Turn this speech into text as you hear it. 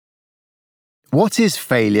What is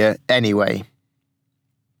failure anyway?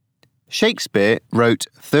 Shakespeare wrote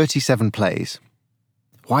 37 plays.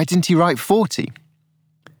 Why didn't he write 40?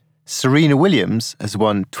 Serena Williams has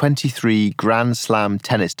won 23 Grand Slam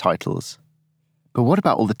tennis titles. But what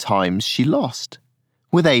about all the times she lost?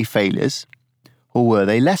 Were they failures? Or were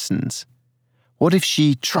they lessons? What if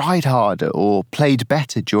she tried harder or played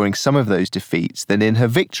better during some of those defeats than in her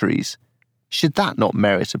victories? Should that not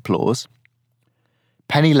merit applause?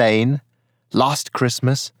 Penny Lane, Last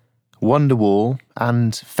Christmas, Wonderwall,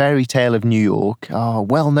 and Fairy Tale of New York are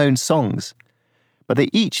well-known songs, but they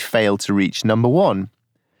each failed to reach number one.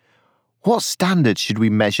 What standard should we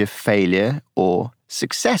measure failure or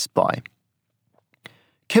success by?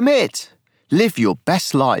 Commit! Live your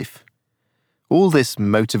best life. All this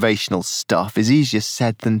motivational stuff is easier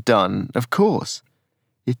said than done, of course.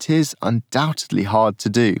 It is undoubtedly hard to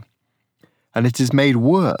do. And it is made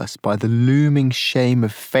worse by the looming shame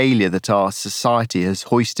of failure that our society has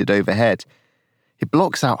hoisted overhead. It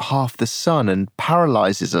blocks out half the sun and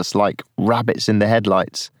paralyzes us like rabbits in the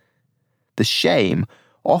headlights. The shame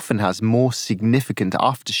often has more significant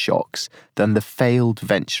aftershocks than the failed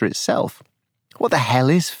venture itself. What the hell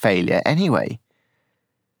is failure anyway?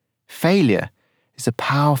 Failure is a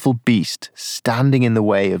powerful beast standing in the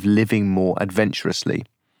way of living more adventurously.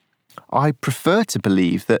 I prefer to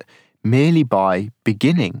believe that merely by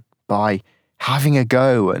beginning, by having a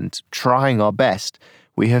go and trying our best,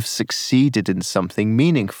 we have succeeded in something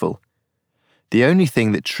meaningful. The only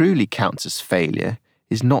thing that truly counts as failure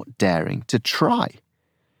is not daring to try.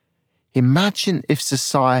 Imagine if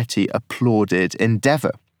society applauded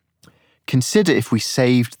endeavour. Consider if we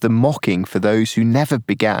saved the mocking for those who never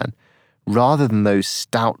began, rather than those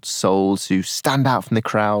stout souls who stand out from the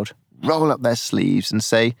crowd, roll up their sleeves and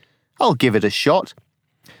say, "I'll give it a shot."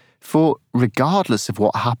 For regardless of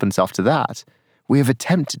what happens after that, we have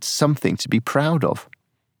attempted something to be proud of.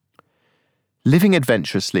 Living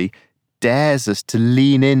adventurously dares us to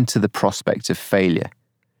lean into the prospect of failure.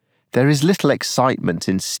 There is little excitement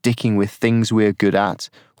in sticking with things we are good at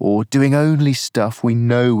or doing only stuff we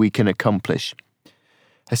know we can accomplish.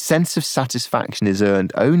 A sense of satisfaction is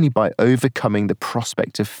earned only by overcoming the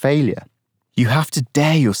prospect of failure. You have to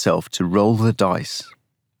dare yourself to roll the dice.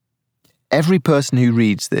 Every person who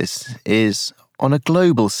reads this is, on a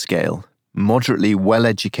global scale, moderately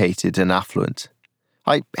well-educated and affluent.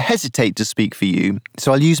 I hesitate to speak for you,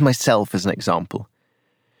 so I'll use myself as an example.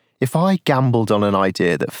 If I gambled on an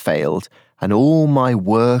idea that failed and all my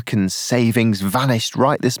work and savings vanished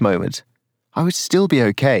right this moment, I would still be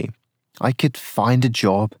okay. I could find a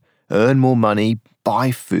job, earn more money,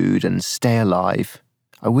 buy food and stay alive.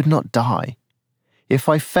 I would not die. If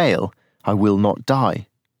I fail, I will not die.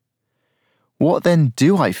 What then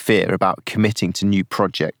do I fear about committing to new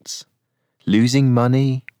projects? Losing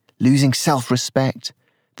money? Losing self-respect?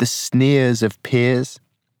 The sneers of peers?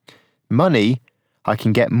 Money I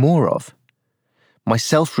can get more of. My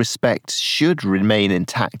self-respect should remain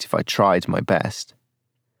intact if I tried my best.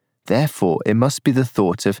 Therefore, it must be the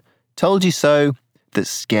thought of "told you so" that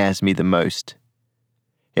scares me the most.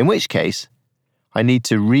 In which case, I need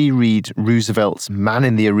to reread Roosevelt's Man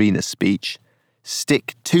in the Arena speech,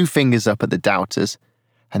 stick 2 fingers up at the doubters,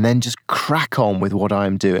 and then just crack on with what I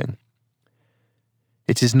am doing.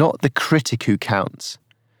 It is not the critic who counts,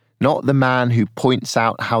 not the man who points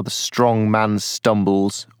out how the strong man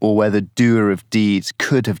stumbles or where the doer of deeds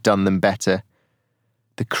could have done them better.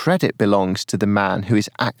 The credit belongs to the man who is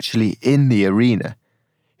actually in the arena,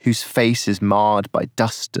 whose face is marred by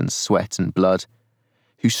dust and sweat and blood,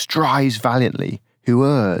 who strives valiantly, who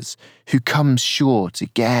errs, who comes short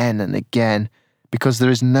again and again, because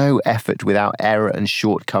there is no effort without error and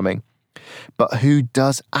shortcoming, but who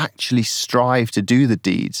does actually strive to do the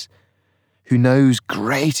deeds, who knows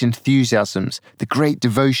great enthusiasms, the great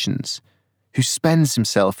devotions, who spends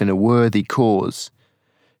himself in a worthy cause,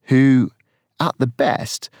 who, at the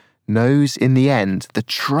best, knows in the end the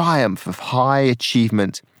triumph of high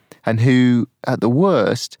achievement, and who, at the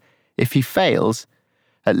worst, if he fails,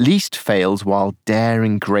 at least fails while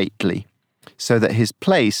daring greatly, so that his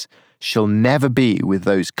place shall never be with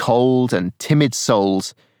those cold and timid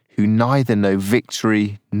souls who neither know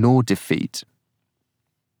victory nor defeat.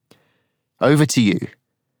 Over to you.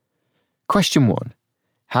 Question 1.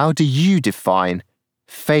 How do you define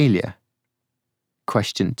failure?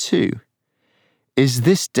 Question 2. Is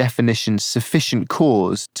this definition sufficient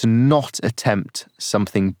cause to not attempt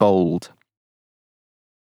something bold?